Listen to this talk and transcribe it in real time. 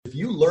If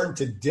you learn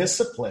to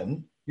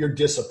discipline your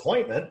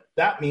disappointment,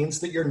 that means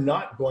that you're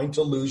not going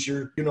to lose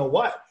your, you know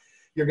what?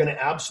 You're going to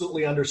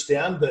absolutely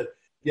understand that,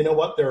 you know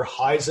what, there are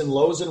highs and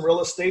lows in real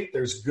estate.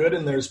 There's good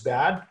and there's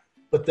bad,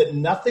 but that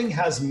nothing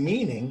has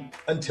meaning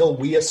until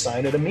we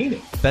assign it a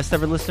meaning. Best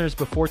ever listeners,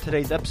 before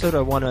today's episode,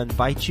 I want to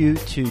invite you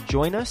to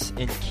join us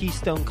in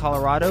Keystone,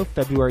 Colorado,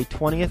 February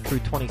 20th through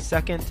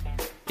 22nd.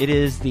 It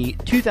is the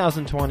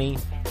 2020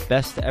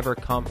 Best Ever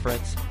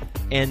Conference.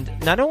 And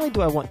not only do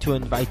I want to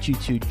invite you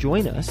to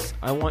join us,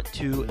 I want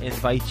to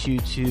invite you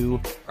to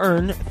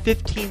earn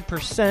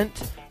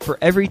 15% for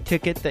every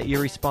ticket that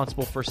you're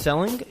responsible for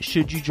selling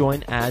should you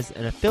join as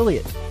an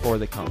affiliate for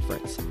the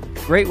conference.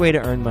 Great way to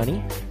earn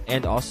money.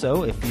 And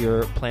also, if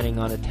you're planning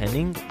on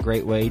attending,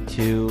 great way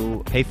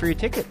to pay for your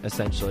ticket,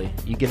 essentially.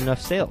 You get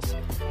enough sales.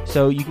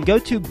 So you can go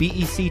to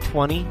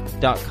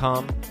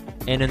bec20.com,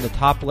 and in the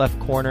top left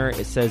corner,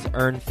 it says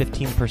earn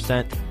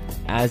 15%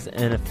 as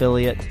an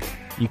affiliate.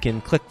 You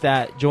can click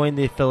that, join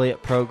the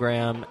affiliate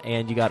program,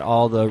 and you got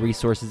all the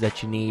resources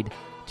that you need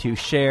to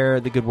share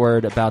the good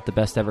word about the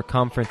Best Ever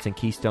Conference in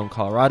Keystone,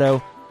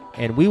 Colorado.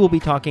 And we will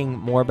be talking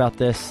more about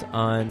this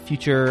on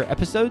future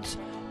episodes.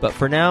 But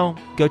for now,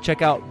 go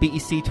check out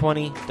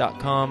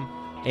bec20.com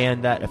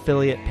and that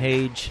affiliate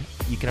page.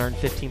 You can earn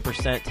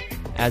 15%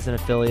 as an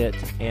affiliate,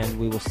 and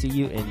we will see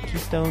you in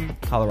Keystone,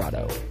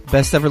 Colorado.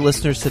 Best ever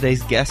listeners,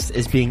 today's guest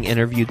is being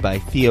interviewed by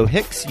Theo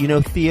Hicks. You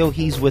know Theo,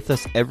 he's with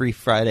us every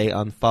Friday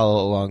on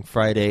Follow Along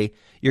Friday.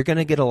 You're going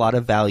to get a lot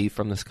of value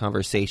from this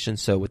conversation.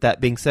 So with that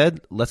being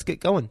said, let's get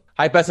going.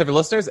 Hi, best ever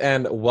listeners,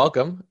 and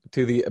welcome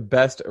to the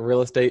Best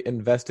Real Estate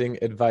Investing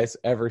Advice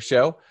Ever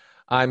show.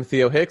 I'm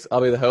Theo Hicks.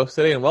 I'll be the host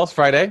today, and it's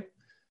Friday.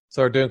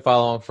 So we're doing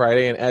Follow Along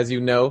Friday, and as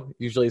you know,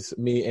 usually it's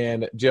me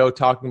and Joe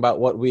talking about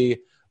what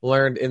we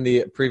learned in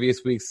the previous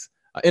week's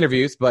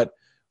interviews, but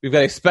we've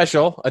got a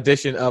special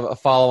edition of a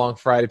Follow Along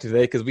Friday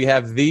today because we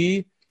have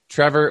the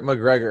Trevor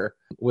McGregor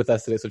with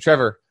us today. So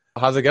Trevor,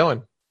 how's it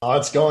going?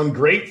 It's going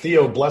great,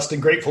 Theo. Blessed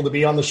and grateful to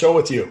be on the show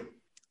with you.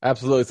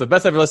 Absolutely. So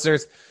best ever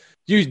listeners,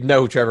 you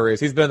know who Trevor is.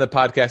 He's been on the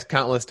podcast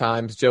countless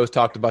times. Joe's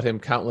talked about him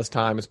countless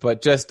times,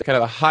 but just kind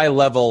of a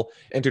high-level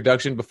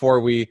introduction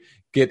before we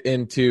get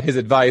into his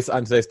advice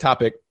on today's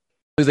topic.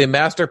 He's a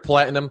master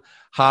platinum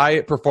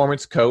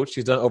high-performance coach.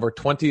 He's done over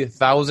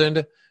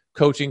 20,000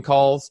 coaching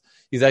calls.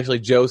 He's actually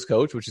Joe's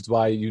coach, which is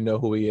why you know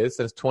who he is,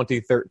 since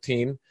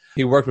 2013.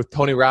 He worked with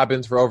Tony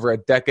Robbins for over a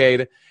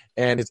decade,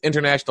 and his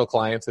international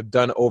clients have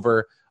done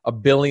over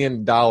 $1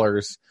 billion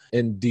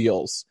in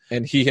deals.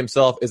 And he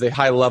himself is a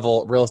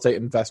high-level real estate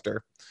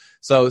investor.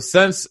 So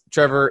since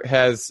Trevor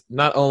has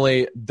not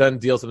only done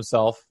deals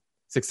himself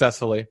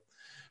successfully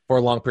for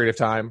a long period of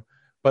time,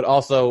 but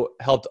also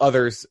helped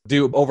others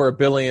do over $1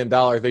 billion,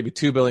 maybe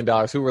 $2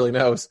 billion, who really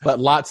knows, but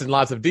lots and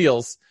lots of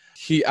deals.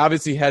 He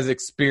obviously has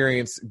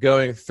experience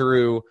going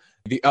through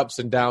the ups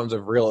and downs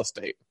of real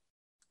estate.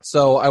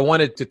 So I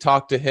wanted to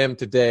talk to him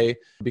today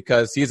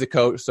because he's a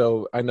coach,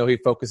 so I know he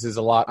focuses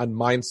a lot on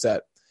mindset.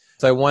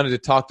 So I wanted to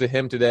talk to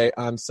him today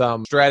on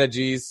some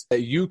strategies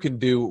that you can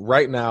do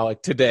right now,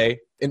 like today,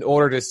 in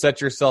order to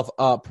set yourself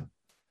up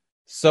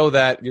so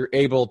that you're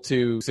able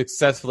to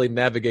successfully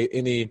navigate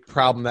any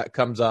problem that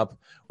comes up,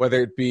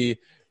 whether it be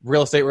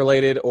real estate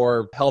related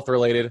or health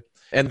related.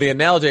 And the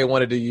analogy I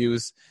wanted to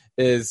use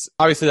is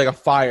obviously like a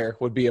fire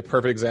would be a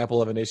perfect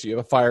example of an issue,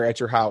 a fire at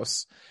your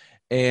house.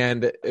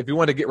 And if you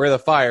want to get rid of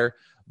the fire,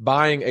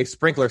 buying a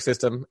sprinkler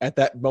system at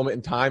that moment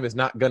in time is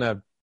not going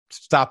to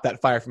stop that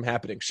fire from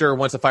happening. Sure,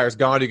 once the fire's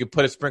gone, you can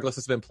put a sprinkler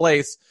system in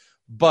place,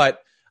 but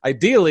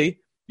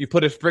ideally, you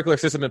put a sprinkler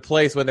system in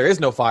place when there is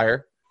no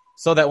fire,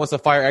 so that once the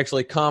fire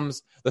actually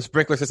comes, the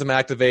sprinkler system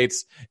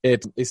activates,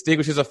 it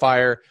extinguishes a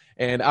fire,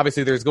 and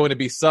obviously there's going to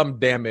be some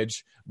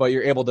damage, but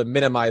you're able to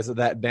minimize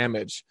that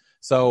damage.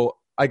 So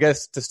I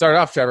guess to start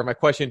off, Trevor, my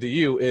question to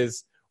you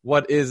is,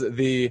 what is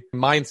the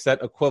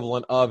mindset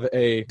equivalent of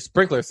a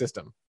sprinkler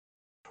system?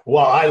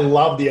 Well, I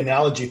love the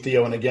analogy,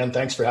 Theo. And again,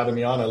 thanks for having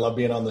me on. I love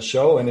being on the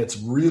show. And it's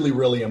really,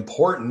 really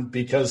important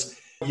because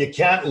you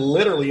can't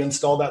literally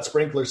install that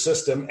sprinkler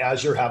system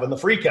as you're having the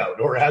freak out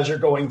or as you're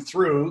going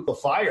through the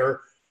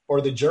fire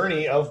or the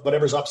journey of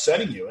whatever's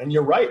upsetting you. And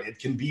you're right. It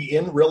can be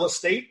in real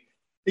estate.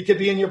 It could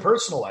be in your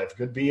personal life. It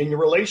could be in your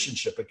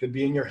relationship. It could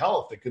be in your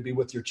health. It could be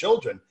with your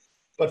children.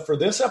 But for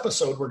this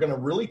episode, we're going to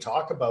really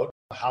talk about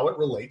how it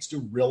relates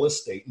to real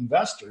estate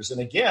investors.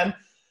 And again,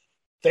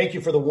 thank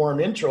you for the warm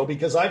intro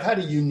because I've had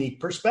a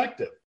unique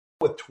perspective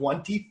with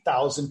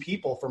 20,000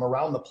 people from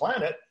around the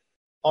planet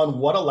on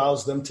what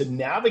allows them to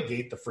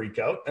navigate the freak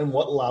out and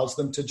what allows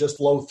them to just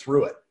flow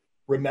through it,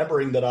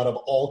 remembering that out of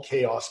all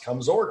chaos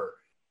comes order.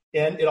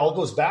 And it all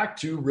goes back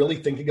to really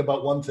thinking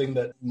about one thing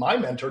that my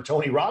mentor,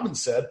 Tony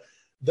Robbins, said,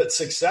 that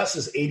success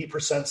is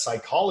 80%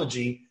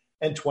 psychology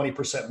and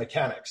 20%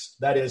 mechanics.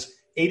 That is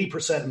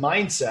 80%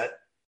 mindset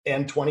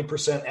and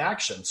 20%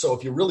 action. So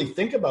if you really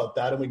think about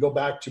that and we go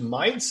back to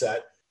mindset,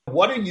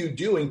 what are you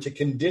doing to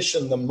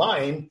condition the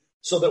mind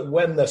so that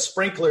when the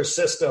sprinkler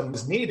system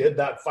is needed,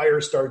 that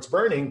fire starts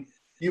burning,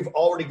 you've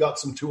already got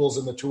some tools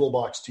in the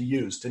toolbox to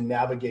use to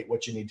navigate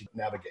what you need to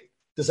navigate.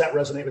 Does that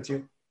resonate with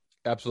you?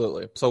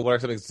 Absolutely. So what are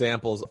some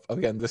examples of,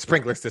 again, the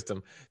sprinkler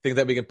system, things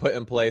that we can put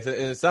in place? And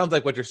it sounds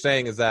like what you're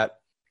saying is that,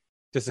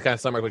 just to kind of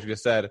summarize what you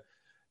just said,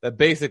 that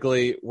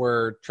basically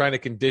we're trying to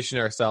condition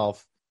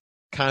ourselves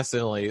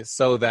constantly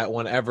so that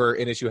whenever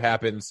an issue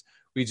happens,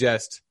 we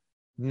just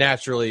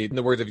naturally, in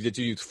the words of you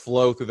use,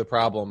 flow through the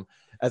problem,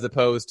 as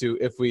opposed to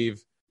if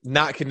we've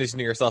not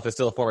conditioning yourself is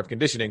still a form of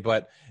conditioning,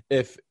 but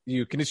if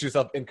you condition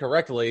yourself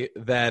incorrectly,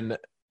 then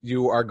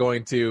you are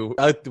going to,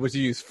 what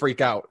you use,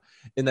 freak out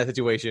in that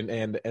situation.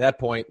 And at that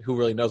point, who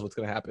really knows what's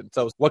going to happen?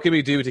 So what can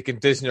we do to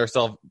condition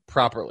ourselves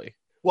properly?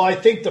 Well, I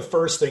think the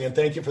first thing, and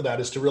thank you for that,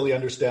 is to really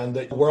understand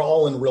that we're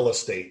all in real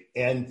estate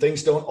and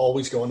things don't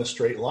always go in a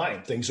straight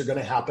line. Things are going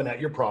to happen at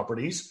your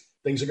properties.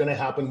 Things are going to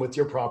happen with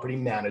your property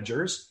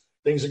managers.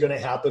 Things are going to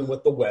happen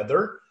with the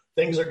weather.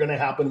 Things are going to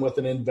happen with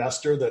an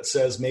investor that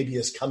says maybe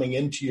is coming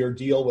into your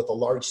deal with a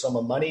large sum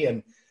of money,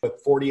 and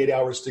with 48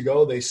 hours to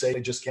go, they say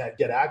they just can't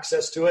get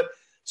access to it.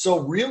 So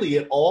really,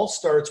 it all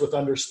starts with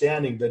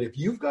understanding that if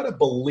you've got a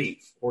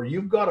belief or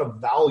you've got a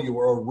value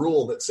or a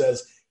rule that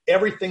says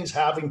everything's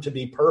having to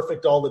be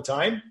perfect all the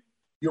time,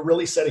 you're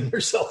really setting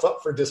yourself up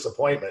for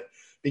disappointment.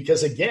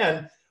 Because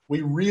again,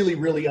 we really,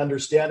 really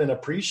understand and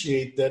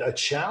appreciate that a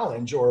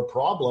challenge or a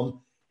problem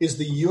is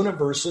the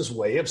universe's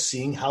way of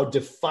seeing how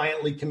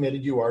defiantly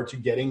committed you are to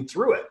getting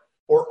through it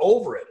or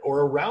over it or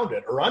around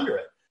it or under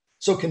it.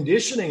 So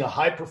conditioning a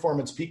high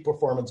performance, peak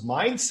performance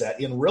mindset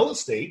in real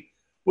estate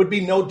would be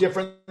no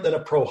different than a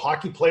pro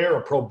hockey player,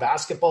 a pro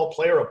basketball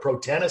player, a pro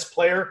tennis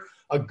player,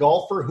 a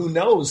golfer who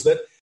knows that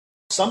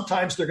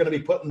sometimes they're going to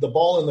be putting the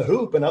ball in the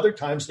hoop and other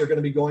times they're going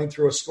to be going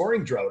through a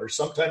scoring drought, or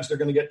sometimes they're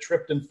going to get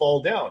tripped and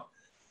fall down.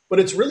 But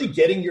it's really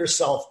getting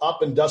yourself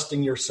up and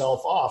dusting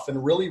yourself off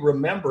and really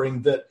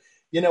remembering that,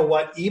 you know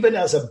what, even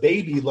as a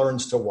baby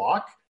learns to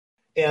walk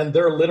and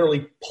they're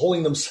literally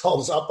pulling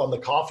themselves up on the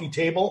coffee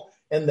table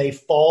and they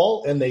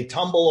fall and they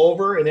tumble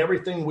over and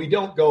everything, we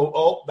don't go,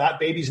 oh, that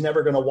baby's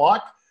never going to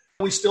walk.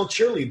 We still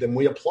cheerlead them.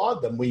 We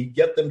applaud them. We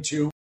get them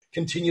to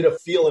continue to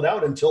feel it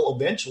out until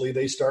eventually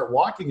they start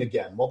walking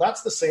again. Well,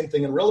 that's the same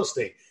thing in real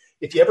estate.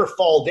 If you ever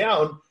fall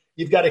down,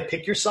 you've got to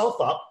pick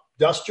yourself up,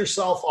 dust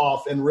yourself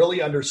off, and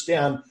really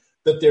understand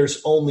that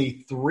there's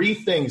only 3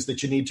 things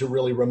that you need to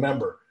really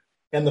remember.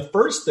 And the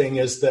first thing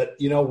is that,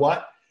 you know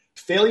what?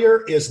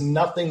 Failure is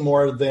nothing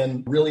more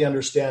than really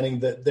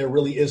understanding that there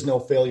really is no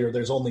failure.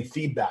 There's only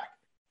feedback.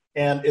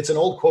 And it's an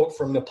old quote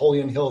from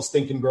Napoleon Hill's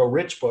Think and Grow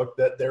Rich book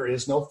that there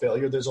is no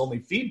failure. There's only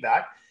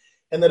feedback.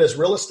 And that as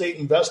real estate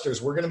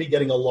investors, we're going to be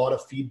getting a lot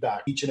of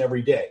feedback each and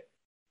every day.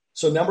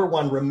 So number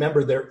 1,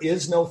 remember there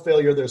is no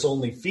failure. There's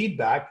only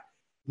feedback.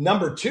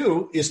 Number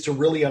 2 is to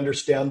really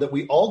understand that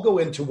we all go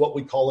into what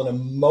we call an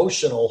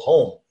emotional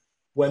home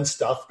when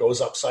stuff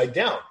goes upside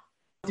down.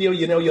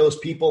 You know, those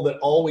people that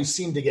always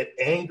seem to get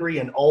angry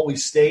and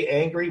always stay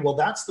angry. Well,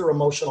 that's their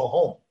emotional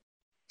home.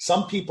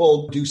 Some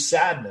people do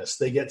sadness.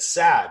 They get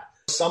sad.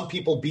 Some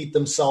people beat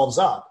themselves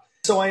up.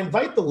 So I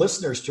invite the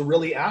listeners to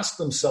really ask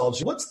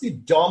themselves, what's the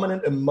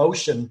dominant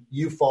emotion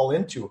you fall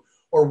into?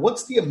 Or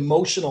what's the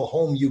emotional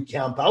home you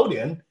camp out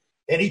in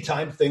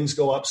anytime things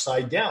go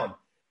upside down?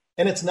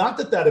 And it's not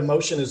that that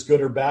emotion is good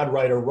or bad,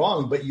 right or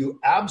wrong, but you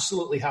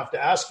absolutely have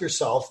to ask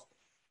yourself,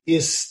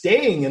 is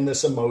staying in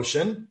this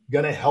emotion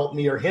going to help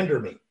me or hinder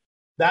me?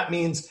 That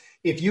means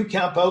if you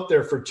camp out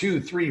there for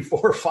 2, 3,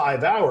 4,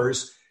 5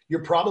 hours,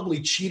 you're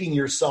probably cheating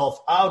yourself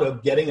out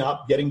of getting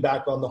up, getting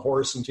back on the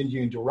horse and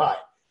continuing to ride.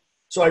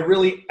 So I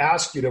really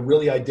ask you to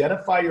really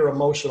identify your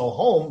emotional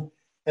home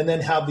and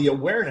then have the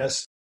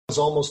awareness. It's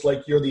almost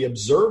like you're the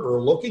observer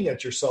looking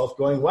at yourself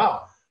going,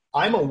 wow,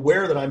 I'm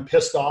aware that I'm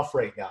pissed off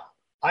right now.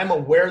 I'm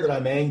aware that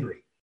I'm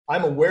angry.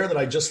 I'm aware that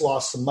I just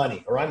lost some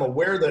money, or I'm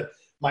aware that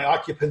my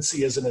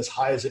occupancy isn't as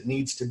high as it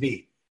needs to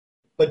be.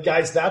 But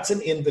guys, that's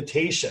an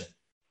invitation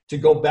to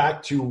go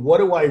back to what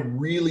do I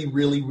really,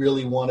 really,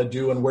 really want to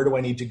do and where do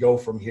I need to go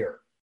from here?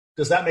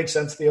 Does that make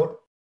sense, Theo?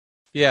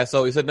 Yeah,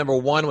 so you said number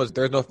 1 was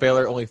there's no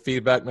failure, only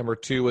feedback. Number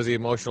 2 was the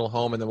emotional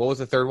home. And then what was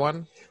the third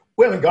one?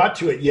 We haven't got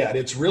to it yet.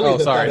 It's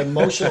really that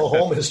emotional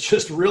home is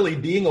just really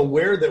being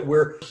aware that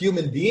we're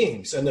human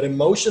beings and that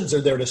emotions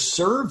are there to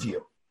serve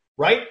you,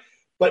 right?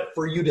 But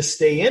for you to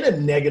stay in a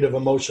negative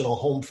emotional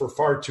home for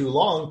far too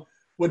long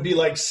would be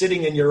like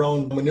sitting in your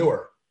own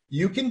manure.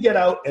 You can get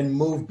out and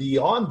move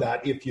beyond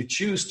that if you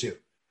choose to.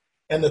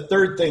 And the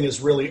third thing is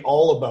really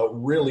all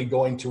about really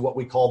going to what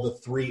we call the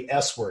 3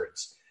 S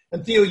words.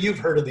 And Theo, you've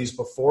heard of these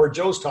before.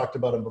 Joe's talked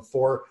about them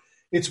before.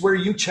 It's where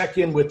you check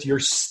in with your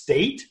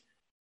state,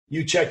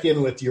 you check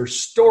in with your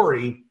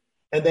story,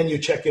 and then you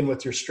check in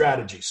with your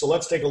strategy. So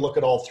let's take a look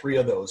at all 3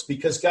 of those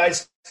because,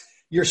 guys,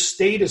 your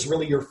state is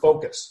really your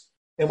focus.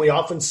 And we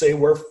often say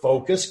where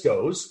focus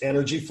goes,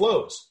 energy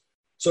flows.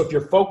 So if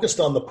you're focused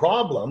on the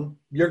problem,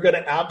 you're going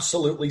to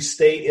absolutely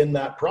stay in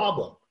that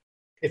problem.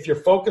 If you're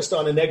focused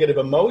on a negative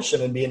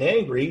emotion and being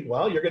angry,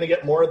 well, you're going to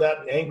get more of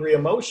that angry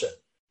emotion.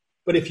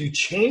 But if you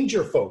change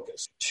your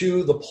focus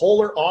to the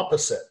polar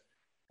opposite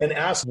and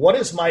ask, what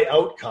is my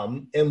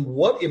outcome and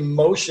what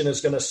emotion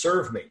is going to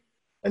serve me?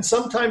 And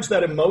sometimes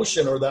that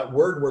emotion or that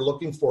word we're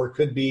looking for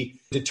could be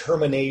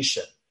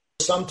determination.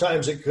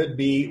 sometimes it could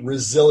be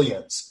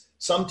resilience.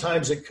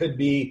 Sometimes it could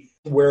be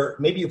where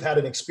maybe you've had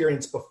an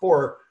experience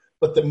before,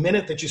 but the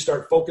minute that you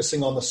start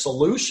focusing on the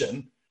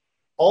solution,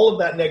 all of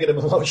that negative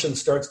emotion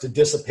starts to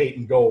dissipate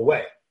and go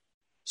away.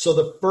 So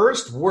the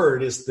first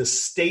word is the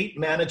state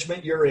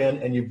management you're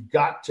in, and you've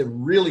got to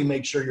really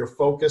make sure your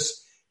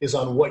focus is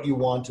on what you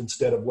want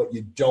instead of what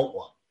you don't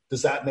want.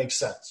 Does that make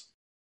sense?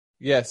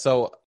 Yeah.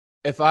 So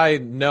if I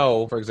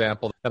know, for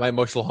example, that my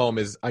emotional home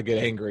is I get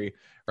angry,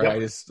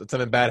 right? Yep.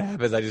 Something bad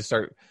happens. I just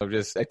start, I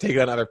take it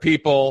on other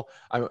people.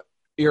 I'm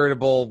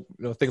irritable,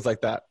 things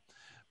like that.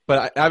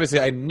 But obviously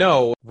I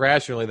know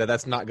rationally that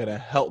that's not going to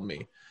help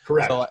me.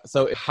 Correct.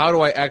 So how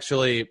do I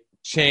actually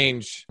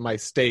change my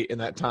state in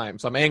that time?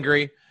 So I'm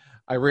angry.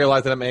 I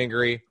realize that I'm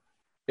angry.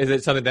 Is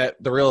it something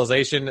that the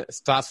realization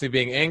stops me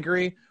being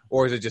angry,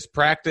 or is it just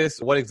practice?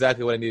 What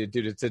exactly what I need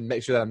to do to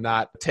make sure that I'm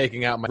not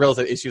taking out my real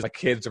estate issues, my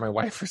kids or my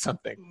wife or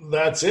something?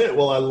 That's it.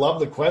 Well, I love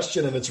the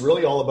question, and it's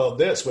really all about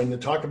this. When you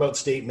talk about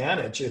state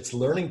manage, it's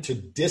learning to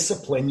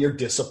discipline your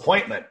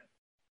disappointment.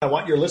 I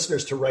want your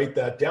listeners to write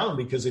that down,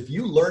 because if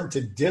you learn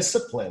to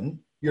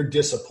discipline your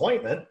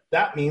disappointment,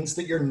 that means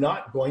that you're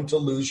not going to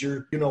lose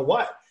your,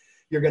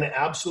 You're going to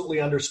absolutely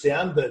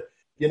understand that,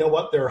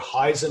 there are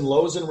highs and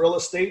lows in real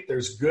estate.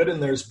 There's good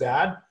and there's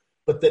bad,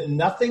 but that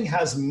nothing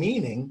has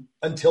meaning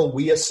until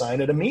we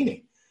assign it a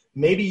meaning.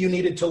 Maybe you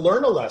needed to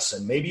learn a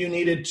lesson. Maybe you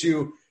needed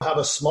to have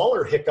a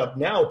smaller hiccup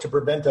now to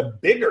prevent a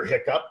bigger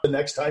hiccup the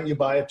next time you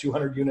buy a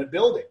 200-unit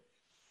building.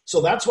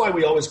 So that's why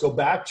we always go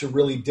back to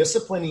really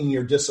disciplining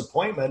your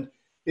disappointment,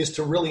 is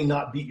to really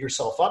not beat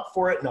yourself up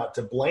for it, not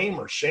to blame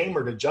or shame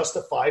or to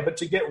justify, but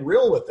to get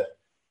real with it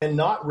and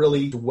not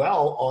really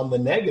dwell on the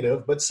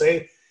negative, but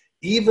say,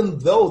 even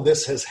though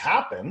this has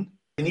happened,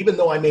 and even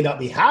though I may not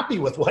be happy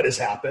with what has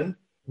happened,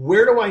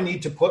 where do I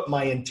need to put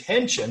my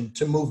intention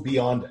to move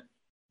beyond it?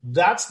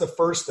 That's the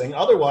first thing.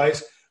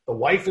 Otherwise, the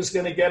wife is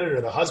going to get it,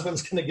 or the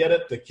husband's going to get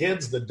it, the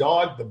kids, the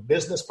dog, the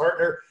business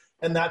partner,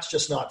 and that's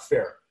just not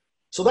fair.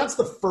 So that's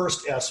the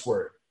first S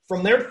word.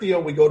 From there, Theo,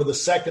 we go to the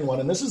second one,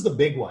 and this is the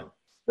big one.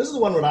 This is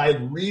the one that I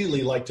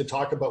really like to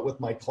talk about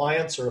with my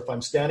clients, or if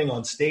I'm standing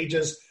on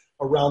stages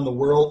around the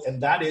world,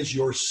 and that is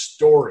your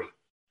story.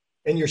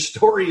 And your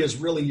story is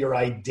really your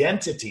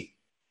identity.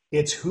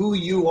 It's who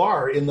you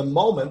are in the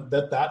moment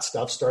that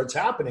stuff starts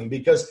happening,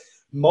 because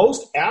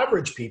most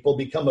average people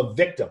become a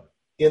victim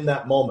in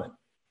that moment.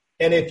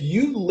 And if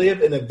you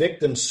live in a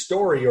victim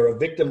story or a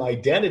victim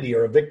identity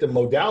or a victim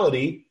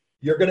modality,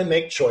 you're going to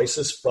make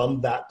choices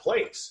from that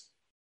place.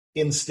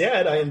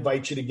 Instead, I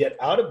invite you to get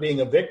out of being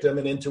a victim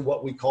and into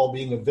what we call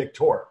being a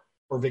victor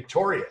or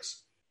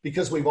victorious,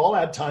 because we've all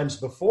had times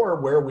before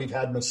where we've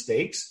had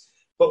mistakes,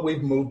 but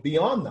we've moved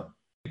beyond them,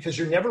 because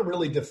you're never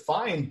really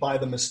defined by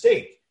the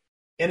mistake.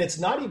 And it's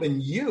not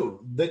even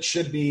you that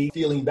should be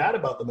feeling bad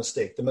about the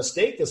mistake. The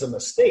mistake is a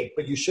mistake,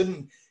 but you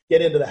shouldn't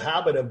get into the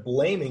habit of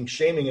blaming,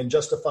 shaming, and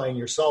justifying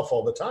yourself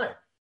all the time.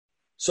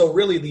 So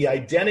really the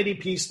identity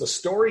piece, the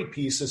story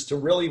piece, is to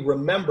really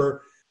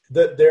remember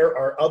that there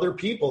are other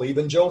people.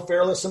 Even Joe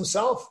Fairless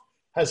himself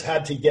has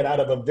had to get out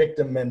of a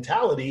victim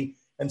mentality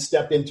and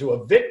step into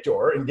a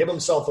victor and give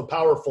himself a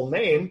powerful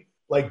name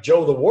like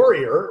Joe the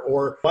Warrior,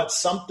 or but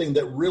something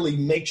that really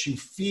makes you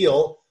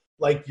feel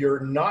like you're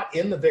not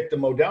in the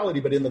victim modality,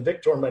 but in the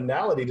victor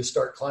mentality, to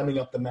start climbing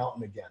up the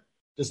mountain again.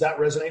 Does that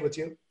resonate with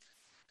you?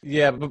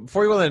 Yeah, but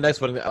before we go to the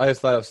next one, I just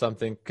thought of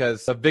something,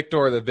 because the victor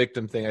or the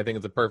victim thing, I think,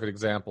 is a perfect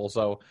example.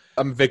 So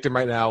I'm a victim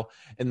right now,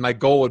 and my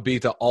goal would be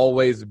to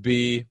always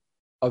be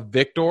a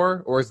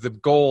victor, or is the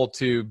goal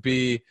to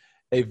be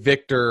a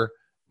victor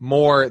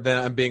more than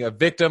I'm being a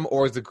victim,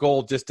 or is the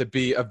goal just to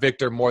be a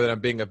victor more than I'm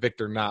being a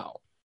victor now?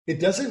 It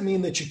doesn't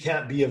mean that you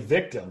can't be a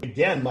victim.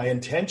 Again, my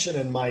intention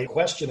and my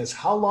question is,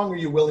 how long are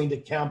you willing to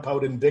camp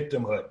out in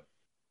victimhood?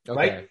 Okay.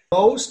 Right?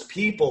 Most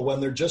people,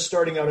 when they're just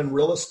starting out in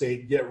real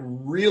estate, get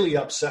really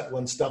upset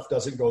when stuff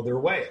doesn't go their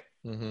way.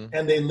 Mm-hmm.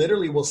 And they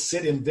literally will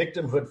sit in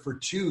victimhood for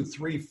 2,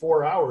 3,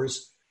 4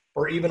 hours,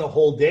 or even a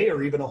whole day,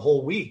 or even a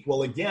whole week.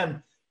 Well,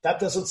 again, that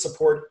doesn't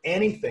support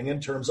anything in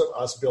terms of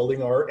us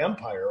building our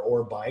empire,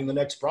 or buying the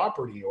next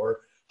property, or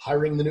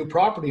hiring the new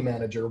property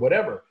manager,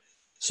 whatever.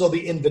 So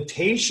the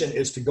invitation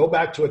is to go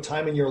back to a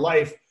time in your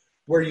life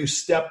where you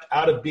stepped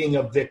out of being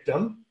a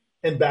victim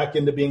and back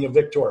into being a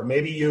victor.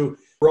 Maybe you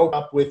broke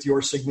up with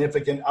your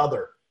significant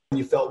other and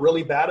you felt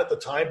really bad at the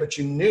time, but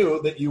you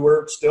knew that you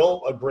were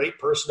still a great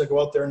person to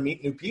go out there and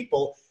meet new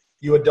people.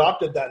 You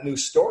adopted that new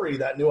story,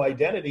 that new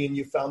identity, and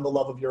you found the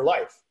love of your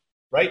life,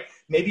 right?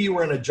 Maybe you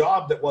were in a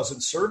job that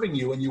wasn't serving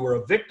you and you were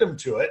a victim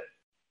to it,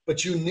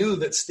 but you knew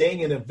that staying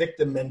in a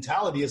victim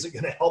mentality isn't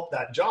going to help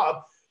that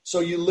job. So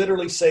you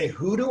literally say,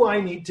 who do I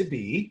need to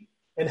be,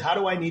 and how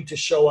do I need to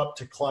show up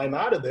to climb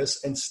out of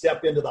this and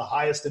step into the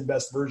highest and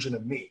best version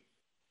of me?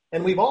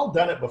 And we've all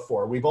done it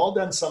before. We've all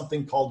done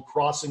something called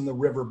crossing the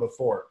river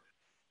before.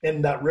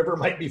 And that river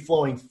might be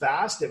flowing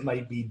fast. It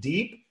might be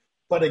deep.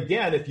 But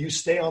again, if you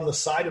stay on the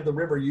side of the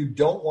river you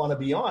don't want to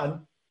be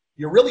on,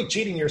 you're really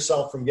cheating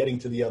yourself from getting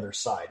to the other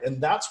side. And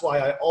that's why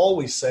I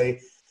always say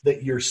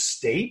that your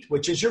state,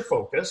 which is your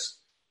focus,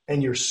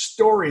 and your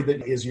story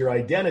that is your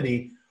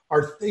identity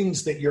are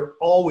things that you're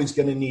always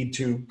going to need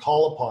to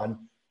call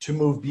upon to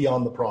move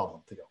beyond the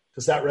problem.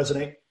 Does that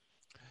resonate?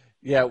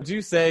 Yeah. Would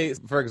you say,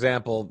 for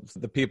example,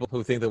 the people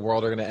who think the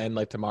world are going to end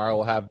like tomorrow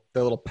will have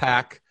their little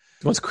pack?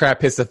 Once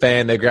crap hits the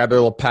fan, they grab their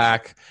little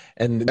pack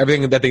and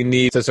everything that they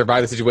need to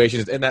survive the situation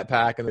is in that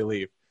pack and they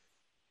leave.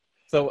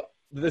 So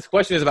this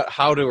question is about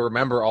how to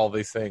remember all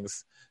these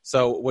things.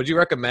 So would you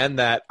recommend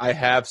that I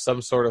have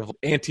some sort of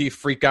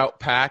anti-freak-out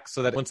pack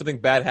so that when something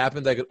bad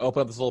happens, I could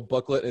open up this little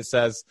booklet and it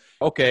says,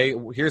 okay,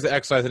 here's the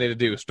exercise I need to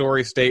do,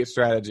 story, state,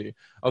 strategy.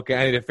 Okay,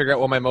 I need to figure out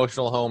what my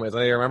emotional home is.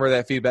 I need to remember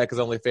that feedback is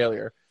only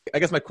failure. I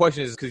guess my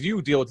question is, because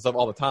you deal with this stuff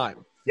all the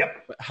time.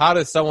 Yep. But how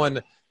does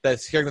someone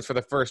that's hearing this for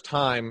the first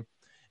time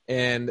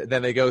and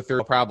then they go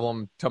through a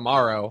problem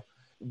tomorrow,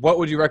 what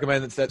would you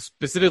recommend that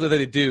specifically that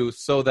they do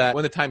so that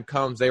when the time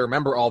comes, they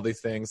remember all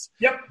these things?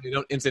 Yep. They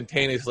don't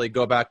instantaneously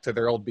go back to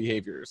their old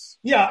behaviors.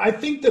 Yeah, I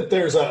think that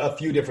there's a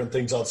few different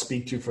things I'll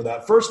speak to for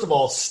that. First of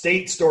all,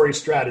 state, story,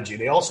 strategy.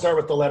 They all start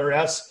with the letter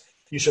S.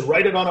 You should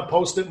write it on a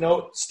Post-it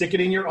note, stick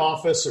it in your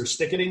office or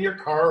stick it in your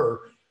car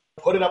or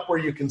put it up where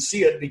you can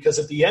see it, because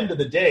at the end of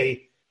the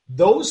day,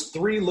 those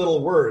three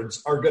little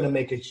words are going to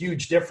make a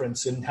huge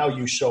difference in how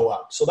you show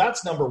up. So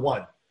that's number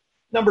one.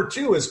 Number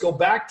two is go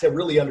back to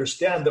really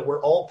understand that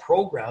we're all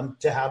programmed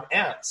to have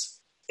ANTS,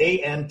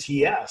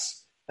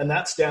 A-N-T-S, and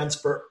that stands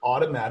for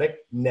automatic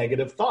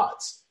negative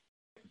thoughts.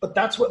 But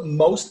that's what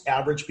most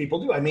average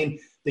people do. I mean,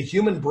 the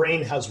human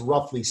brain has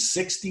roughly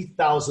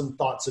 60,000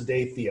 thoughts a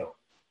day, Theo.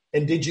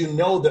 And did you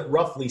know that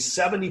roughly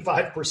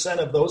 75%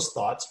 of those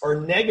thoughts are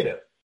negative?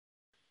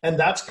 And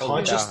that's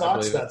conscious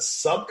thoughts, that's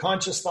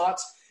subconscious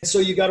thoughts. So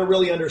you got to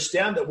really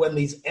understand that when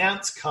these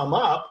ants come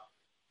up,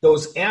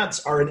 those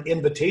ants are an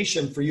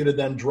invitation for you to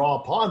then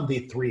draw upon the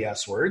three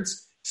S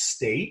words: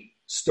 state,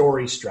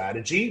 story,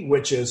 strategy,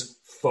 which is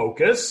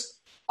focus,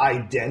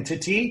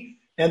 identity,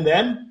 and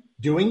then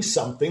doing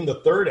something.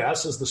 The third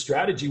S is the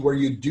strategy, where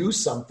you do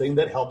something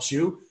that helps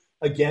you,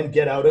 again,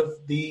 get out of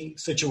the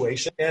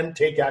situation and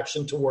take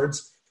action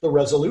towards the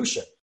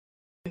resolution.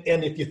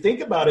 And if you think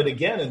about it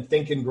again and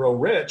Think and Grow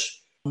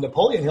Rich,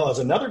 Napoleon Hill has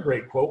another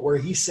great quote where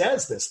he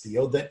says this,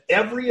 Theo, that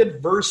every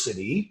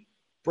adversity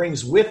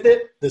brings with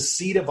it the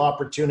seed of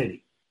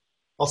opportunity.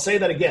 I'll say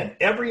that again.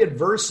 Every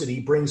adversity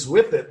brings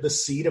with it the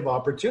seed of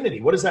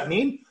opportunity. What does that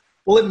mean?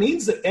 Well, it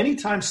means that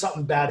anytime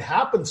something bad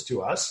happens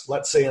to us,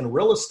 let's say in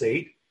real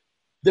estate,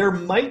 there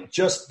might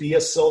just be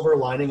a silver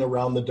lining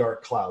around the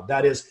dark cloud.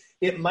 That is,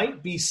 it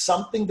might be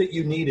something that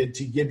you needed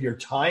to give your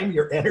time,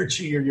 your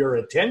energy, or your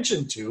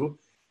attention to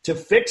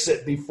fix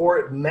it before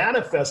it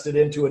manifested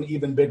into an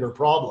even bigger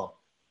problem.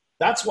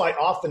 That's why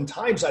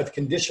oftentimes I've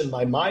conditioned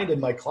my mind and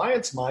my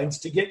clients' minds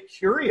to get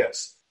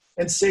curious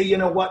and say, you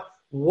know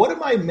what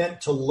am I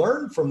meant to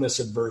learn from this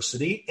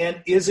adversity?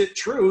 And is it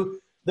true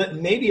that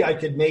maybe I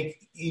could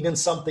make even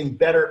something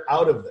better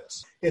out of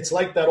this? It's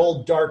like that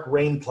old dark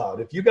rain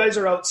cloud. If you guys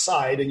are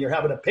outside and you're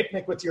having a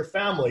picnic with your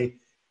family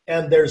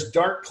and there's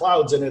dark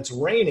clouds and it's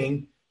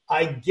raining,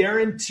 I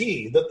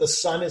guarantee that the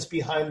sun is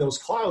behind those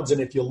clouds. And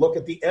if you look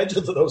at the edge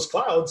of those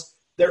clouds,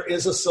 there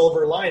is a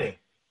silver lining.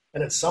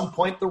 And at some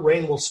point, the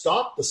rain will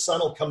stop, the sun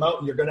will come out,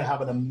 and you're going to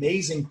have an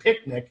amazing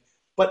picnic,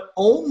 but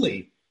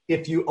only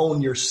if you own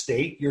your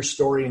state, your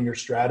story, and your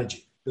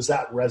strategy. Does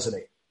that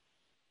resonate?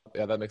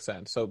 Yeah, that makes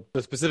sense. So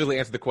to specifically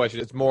answer the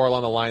question, it's more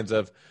along the lines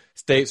of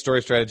state,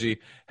 story, strategy.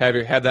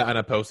 Have that on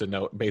a Post-it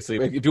note,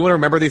 basically. If you want to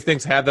remember these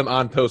things, have them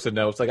on Post-it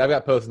notes. Like I've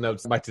got Post-it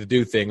notes like to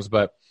do things,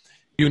 but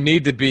you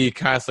need to be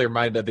constantly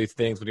reminded of these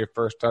things when you're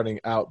first starting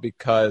out,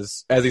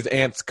 because as these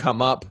ants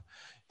come up,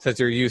 since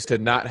you're used to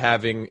not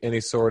having any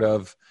sort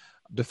of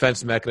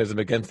defense mechanism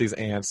against these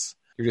ants,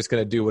 you're just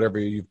going to do whatever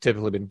you've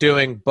typically been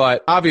doing.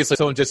 But obviously,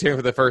 someone just hearing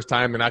for the first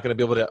time, they're not going to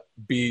be able to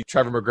be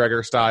Trevor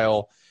McGregor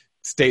style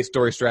state,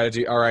 story,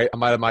 strategy. All right,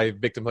 I'm out of my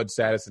victimhood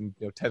status in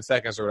 10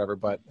 seconds or whatever.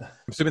 But I'm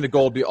assuming the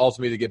goal would be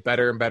ultimately to get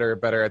better and better and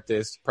better at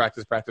this.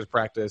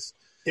 Practice.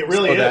 It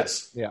really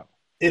is. Yeah.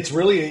 It's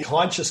really a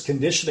conscious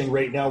conditioning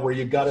right now where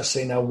you've got to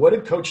say, now, what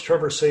did Coach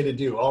Trevor say to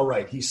do? All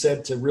right, he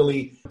said to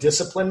really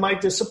discipline my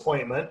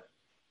disappointment,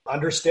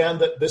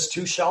 understand that this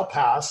too shall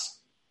pass,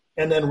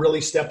 and then really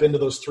step into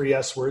those three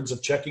S words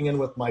of checking in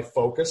with my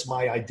focus,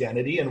 my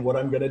identity, and what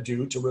I'm going to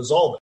do to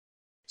resolve it.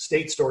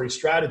 State, story,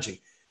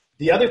 strategy.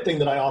 The other thing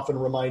that I often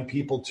remind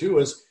people too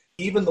is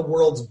even the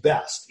world's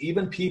best,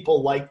 even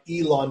people like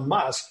Elon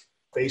Musk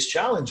face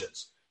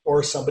challenges,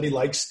 or somebody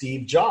like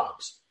Steve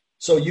Jobs.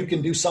 So you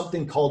can do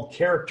something called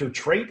character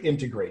trait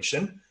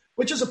integration,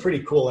 which is a pretty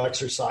cool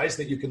exercise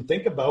that you can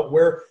think about,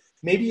 where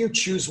maybe you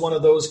choose one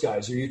of those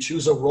guys or you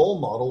choose a role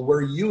model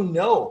where you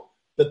know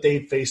that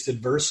they've faced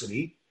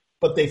adversity,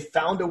 but they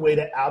found a way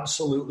to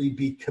absolutely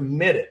be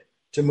committed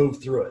to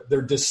move through it.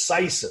 They're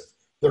decisive,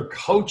 they're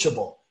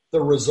coachable,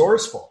 they're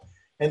resourceful.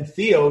 And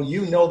Theo,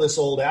 you know this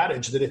old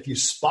adage that if you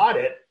spot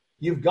it,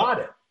 you've got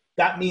it.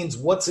 That means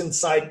what's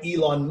inside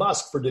Elon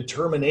Musk for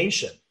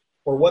determination,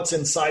 or what's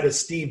inside of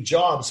Steve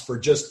Jobs for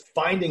just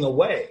finding a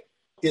way,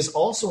 is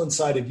also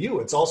inside of you.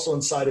 It's also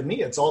inside of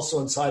me. It's also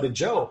inside of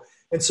Joe.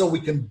 And so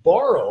we can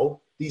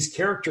borrow these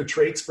character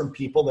traits from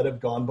people that have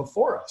gone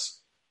before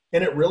us.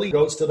 And it really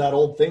goes to that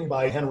old thing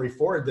by Henry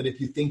Ford that if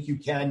you think you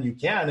can, you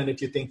can. And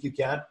if you think you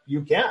can't,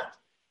 you can't.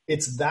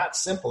 It's that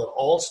simple. It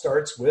all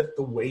starts with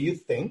the way you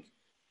think,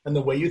 and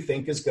the way you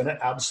think is going to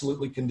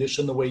absolutely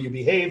condition the way you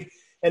behave.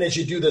 And as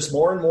you do this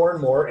more and more and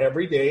more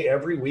every day,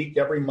 every week,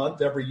 every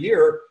month, every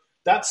year,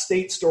 that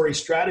state story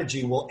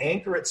strategy will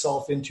anchor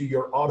itself into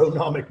your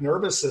autonomic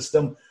nervous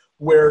system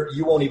where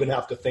you won't even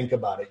have to think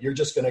about it. You're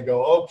just going to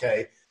go,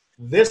 okay,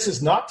 this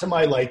is not to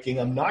my liking.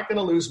 I'm not going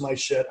to lose my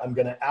shit. I'm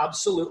going to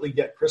absolutely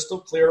get crystal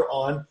clear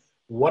on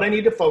what I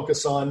need to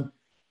focus on,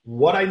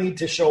 what I need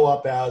to show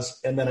up as,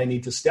 and then I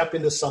need to step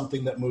into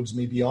something that moves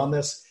me beyond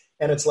this.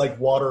 And it's like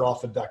water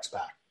off a duck's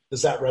back.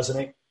 Does that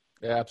resonate?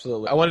 Yeah,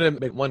 absolutely. I wanted to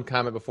make one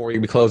comment before we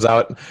close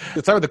out.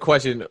 Let's start with the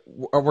question.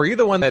 Were you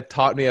the one that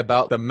taught me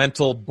about the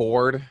mental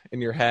board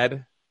in your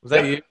head? Was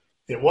that you?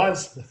 It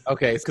was.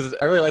 Okay, because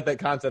I really like that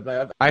concept.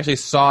 I actually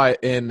saw it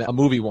in a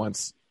movie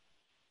once.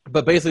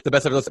 But basically,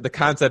 the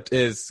concept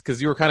is, because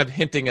you were kind of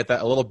hinting at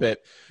that a little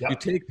bit, you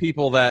take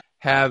people that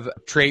have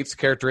traits,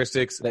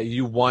 characteristics that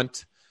you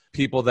want,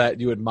 people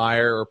that you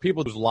admire, or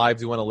people whose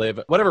lives you want to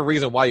live, whatever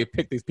reason why you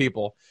pick these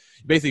people.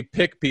 You basically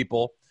pick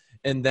people,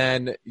 and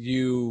then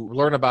you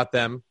learn about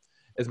them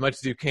as much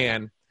as you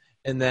can,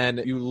 and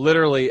then you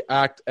literally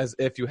act as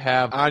if you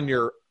have on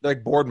your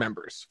board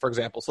members, for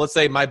example. So let's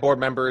say my board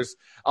members,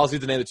 I'll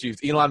use the name that you use,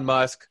 Elon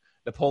Musk,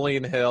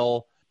 Napoleon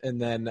Hill, and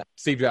then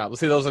Steve Jobs. Let's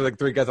say those are the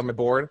three guys on my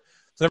board.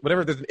 So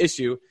whenever there's an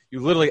issue,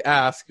 you literally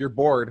ask your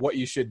board what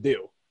you should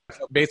do.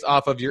 So based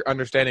off of your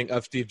understanding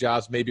of Steve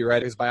Jobs, maybe you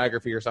read his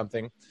biography or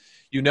something,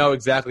 you know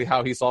exactly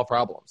how he solved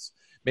problems.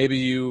 Maybe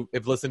you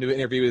have listened to an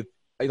interview with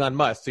Elon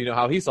Musk, so you know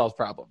how he solves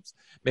problems.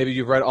 Maybe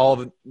you've read all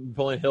of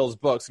Napoleon Hill's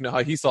books, you know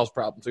how he solves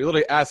problems. So you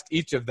literally ask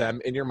each of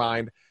them in your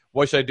mind,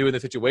 what should I do in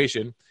this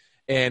situation?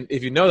 And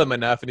if you know them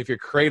enough, and if you're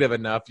creative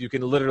enough, you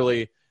can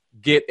literally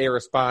get a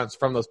response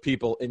from those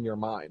people in your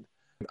mind.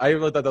 I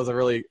really thought that was a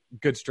really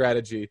good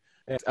strategy.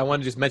 And I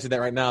want to just mention that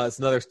right now. That's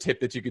another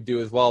tip that you could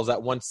do as well, is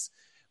that once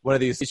one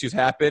of these issues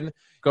happen,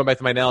 going back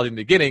to my analogy in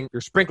the beginning,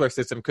 your sprinkler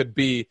system could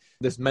be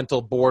this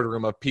mental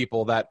boardroom of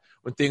people that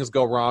when things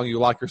go wrong, you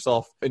lock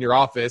yourself in your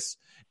office.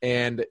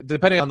 And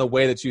depending on the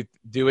way that you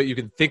do it, you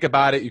can think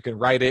about it, you can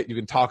write it, you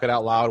can talk it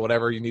out loud,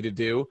 whatever you need to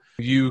do.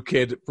 You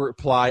could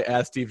reply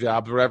as Steve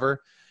Jobs, whatever.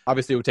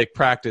 Obviously, it would take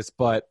practice,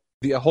 but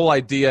the whole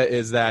idea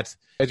is that,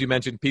 as you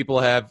mentioned, people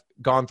have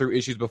gone through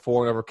issues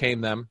before and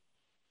overcame them.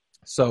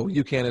 So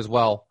you can as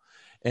well.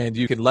 And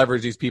you can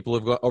leverage these people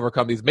who've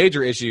overcome these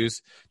major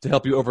issues to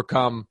help you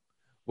overcome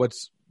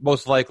what's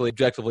most likely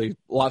objectively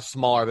a lot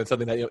smaller than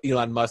something that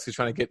Elon Musk is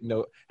trying to get,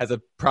 has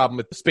a problem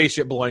with the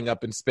spaceship blowing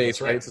up in space,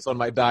 right? So someone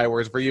might die,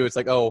 whereas for you, it's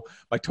like, oh,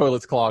 my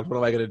toilet's clogged. What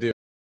am I going to do?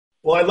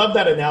 Well, I love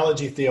that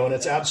analogy, Theo, and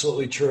it's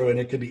absolutely true. And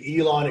it could be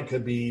Elon, it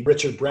could be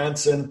Richard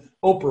Branson,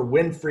 Oprah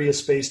Winfrey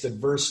has faced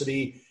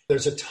adversity.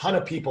 There's a ton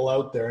of people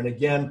out there. And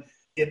again,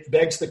 it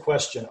begs the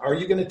question, are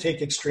you going to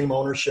take extreme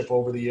ownership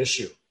over the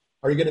issue?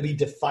 Are you going to be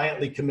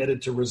defiantly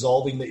committed to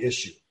resolving the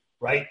issue,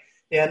 right?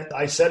 And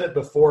I said it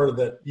before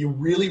that you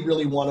really,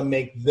 really want to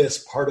make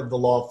this part of the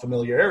law of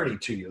familiarity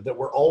to you, that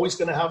we're always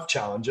going to have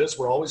challenges.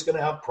 We're always going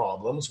to have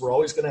problems. We're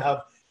always going to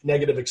have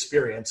negative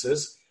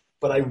experiences.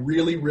 But I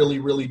really, really,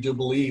 really do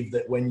believe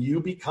that when you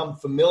become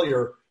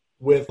familiar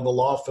with the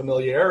law of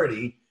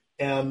familiarity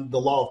and the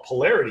law of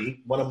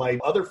polarity, one of my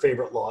other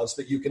favorite laws,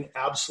 that you can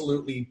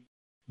absolutely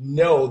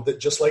know that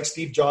just like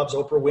Steve Jobs,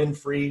 Oprah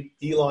Winfrey,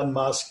 Elon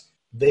Musk,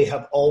 they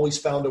have always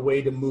found a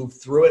way to move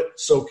through it.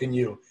 So can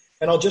you.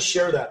 And I'll just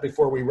share that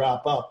before we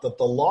wrap up, that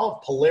the law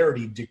of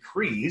polarity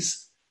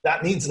decrees,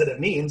 that means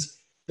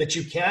that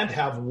you can't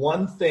have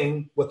one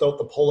thing without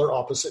the polar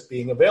opposite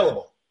being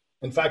available.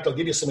 In fact, I'll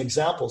give you some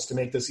examples to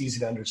make this easy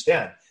to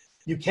understand.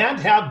 You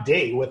can't have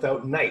day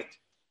without night.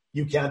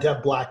 You can't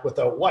have black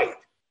without white.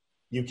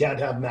 You can't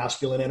have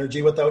masculine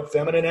energy without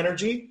feminine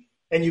energy.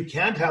 And you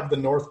can't have the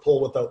North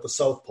Pole without the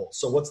South Pole.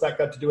 So what's that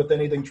got to do with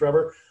anything,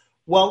 Trevor?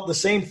 Well, the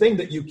same thing,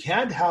 that you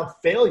can't have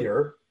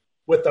failure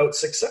without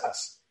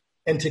success.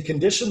 And to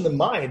condition the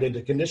mind and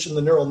to condition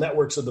the neural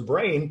networks of the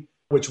brain,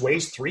 which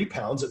weighs 3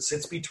 pounds, it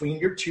sits between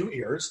your two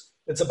ears.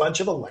 It's a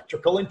bunch of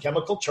electrical and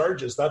chemical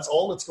charges. That's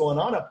all that's going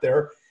on up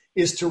there,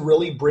 is to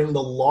really bring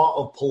the law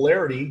of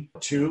polarity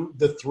to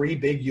the three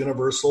big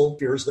universal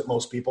fears that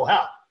most people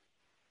have.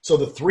 So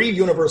the three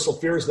universal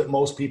fears that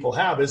most people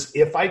have is,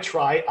 if I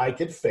try, I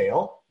could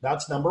fail.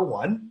 That's number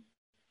one.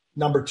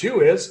 Number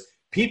two is,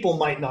 people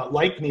might not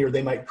like me or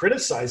they might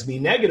criticize me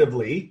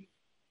negatively.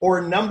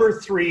 Or number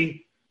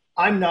three,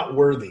 I'm not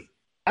worthy.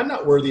 I'm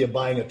not worthy of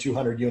buying a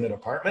 200-unit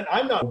apartment.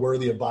 I'm not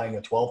worthy of buying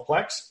a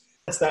 12-plex.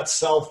 It's that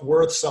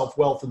self-worth,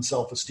 self-wealth, and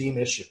self-esteem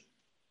issue.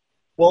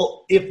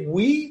 Well, if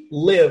we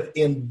live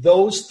in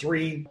those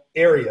three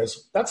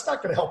areas, that's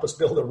not going to help us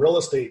build a real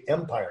estate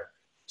empire.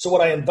 So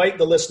what I invite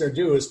the listener to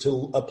do is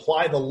to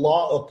apply the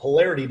law of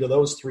polarity to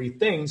those three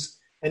things.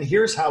 And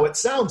here's how it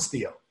sounds,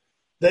 Theo,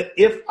 that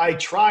if I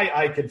try,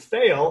 I could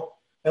fail,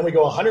 and we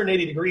go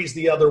 180 degrees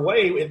the other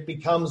way, it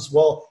becomes,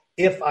 well,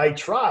 if I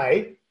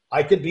try,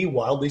 I could be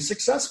wildly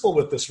successful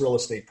with this real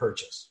estate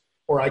purchase,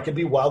 or I could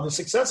be wildly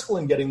successful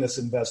in getting this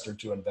investor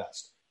to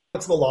invest.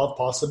 It's the law of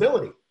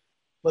possibility.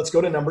 Let's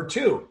go to number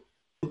 2.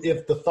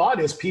 If the thought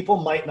is people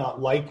might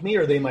not like me,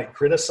 or they might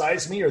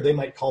criticize me, or they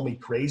might call me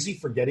crazy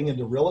for getting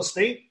into real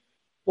estate,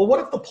 well, what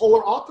if the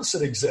polar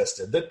opposite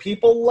existed? That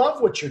people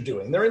love what you're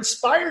doing. They're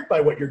inspired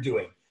by what you're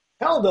doing.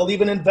 Hell, they'll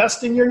even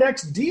invest in your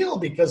next deal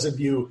because of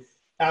you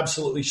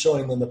absolutely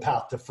showing them the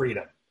path to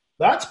freedom.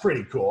 That's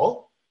pretty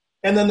cool.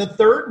 And then the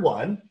third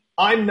one,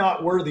 I'm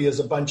not worthy, is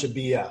a bunch of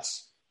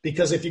BS.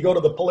 Because if you go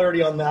to the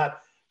polarity on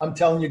that, I'm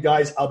telling you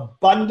guys,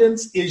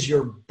 abundance is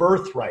your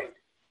birthright.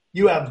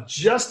 You have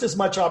just as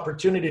much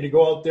opportunity to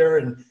go out there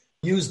and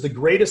use the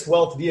greatest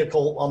wealth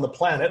vehicle on the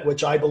planet,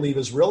 which I believe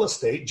is real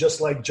estate,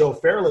 just like Joe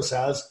Fairless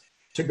has,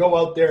 to go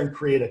out there and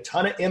create a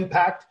ton of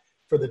impact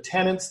for the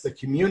tenants, the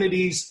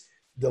communities,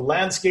 the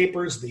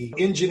landscapers, the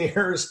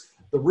engineers,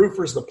 the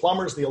roofers, the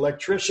plumbers, the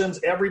electricians,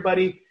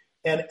 everybody.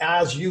 And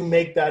as you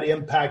make that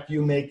impact,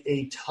 you make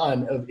a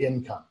ton of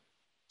income.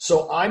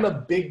 So I'm a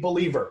big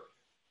believer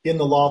in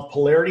the law of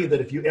polarity,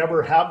 that if you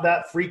ever have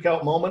that freak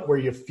out moment where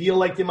you feel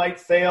like you might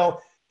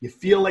fail, you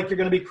feel like you're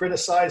going to be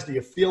criticized, or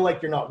you feel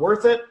like you're not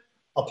worth it,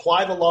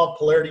 apply the law of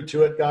polarity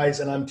to it, guys.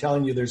 And I'm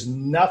telling you, there's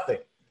nothing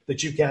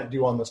that you can't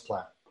do on this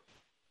planet.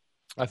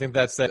 I think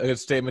that's a good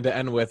statement to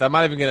end with. I'm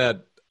not even going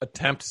to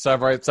attempt to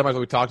summarize what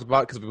we talked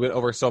about because we went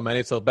over so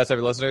many. So best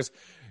ever listeners,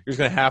 you're just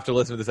going to have to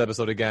listen to this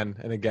episode again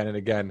and again and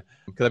again.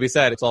 Because like we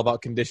said, it's all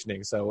about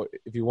conditioning. So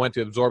if you want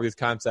to absorb these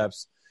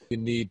concepts, you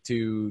need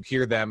to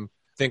hear them,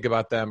 think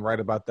about them, write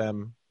about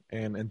them,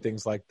 and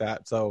things like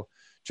that. So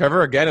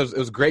Trevor, again, it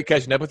was great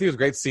catching up with you. It was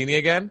great seeing you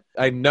again.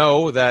 I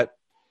know that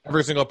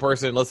every single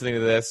person listening to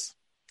this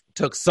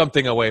took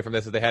something away from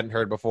this that they hadn't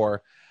heard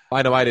before.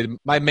 I know I did.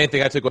 My main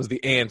thing I took was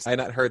the ANTS. I had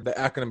not heard the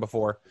acronym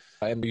before,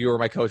 and you were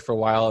my coach for a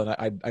while,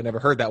 and I never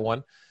heard that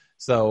one.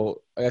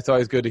 So it's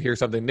always good to hear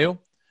something new.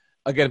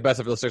 Again, best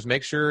ever listeners,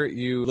 make sure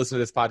you listen to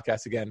this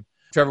podcast again.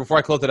 Trevor, before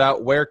I close it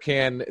out, where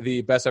can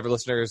the best ever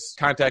listeners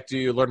contact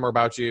you, learn more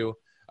about you?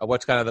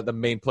 What's kind of the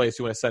main place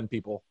you want to send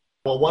people?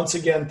 Well, once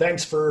again,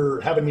 thanks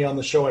for having me on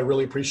the show. I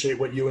really appreciate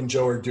what you and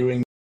Joe are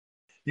doing.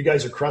 You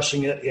guys are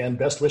crushing it, and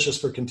best wishes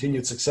for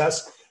continued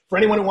success. For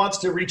anyone who wants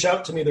to reach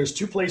out to me, there's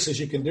 2 places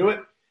you can do it.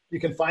 You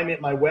can find me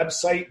at my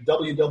website,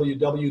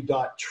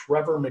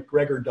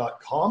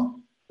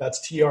 www.trevormcgregor.com.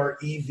 That's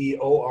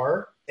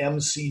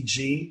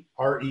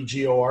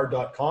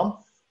TrevorMcGregor.com.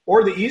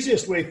 Or the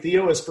easiest way,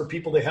 Theo, is for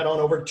people to head on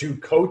over to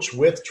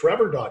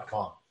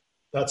coachwithtrevor.com.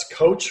 That's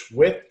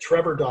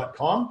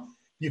coachwithtrevor.com.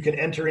 You can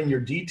enter in your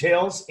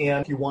details,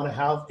 and if you want to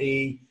have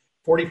a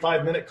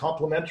 45-minute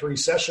complimentary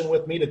session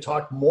with me to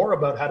talk more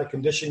about how to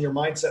condition your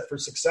mindset for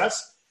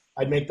success,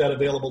 I'd make that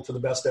available to the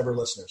best ever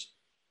listeners.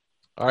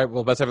 All right,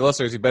 well, best ever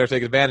listeners, you better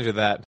take advantage of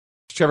that.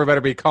 Trevor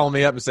better be calling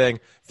me up and saying,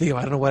 Theo,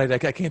 I don't know what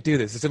I can't do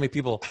this. There's so many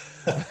people.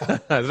 There's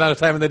not enough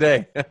time in the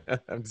day.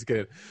 I'm just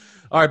kidding.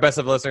 All right, best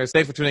ever listeners,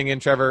 thanks for tuning in.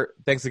 Trevor,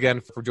 thanks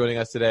again for joining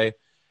us today.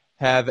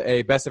 Have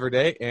a best ever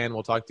day, and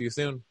we'll talk to you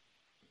soon.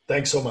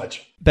 Thanks so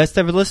much. Best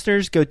ever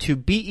listeners, go to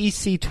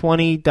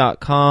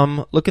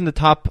bec20.com. Look in the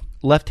top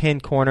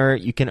left-hand corner.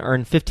 You can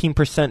earn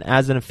 15%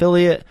 as an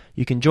affiliate.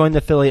 You can join the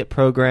affiliate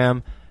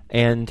program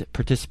and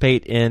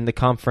participate in the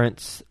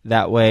conference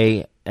that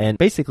way and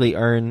basically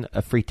earn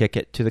a free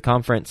ticket to the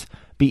conference,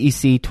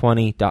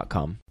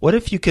 bec20.com. What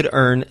if you could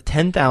earn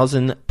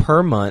 $10,000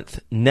 per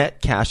month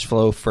net cash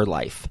flow for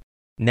life?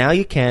 Now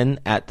you can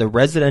at the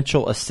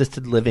Residential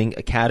Assisted Living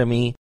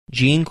Academy.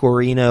 Gene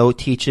Guarino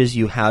teaches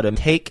you how to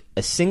take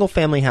a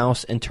single-family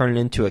house and turn it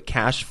into a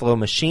cash flow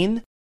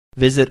machine.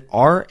 Visit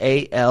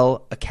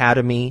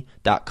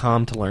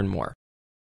RALacademy.com to learn more.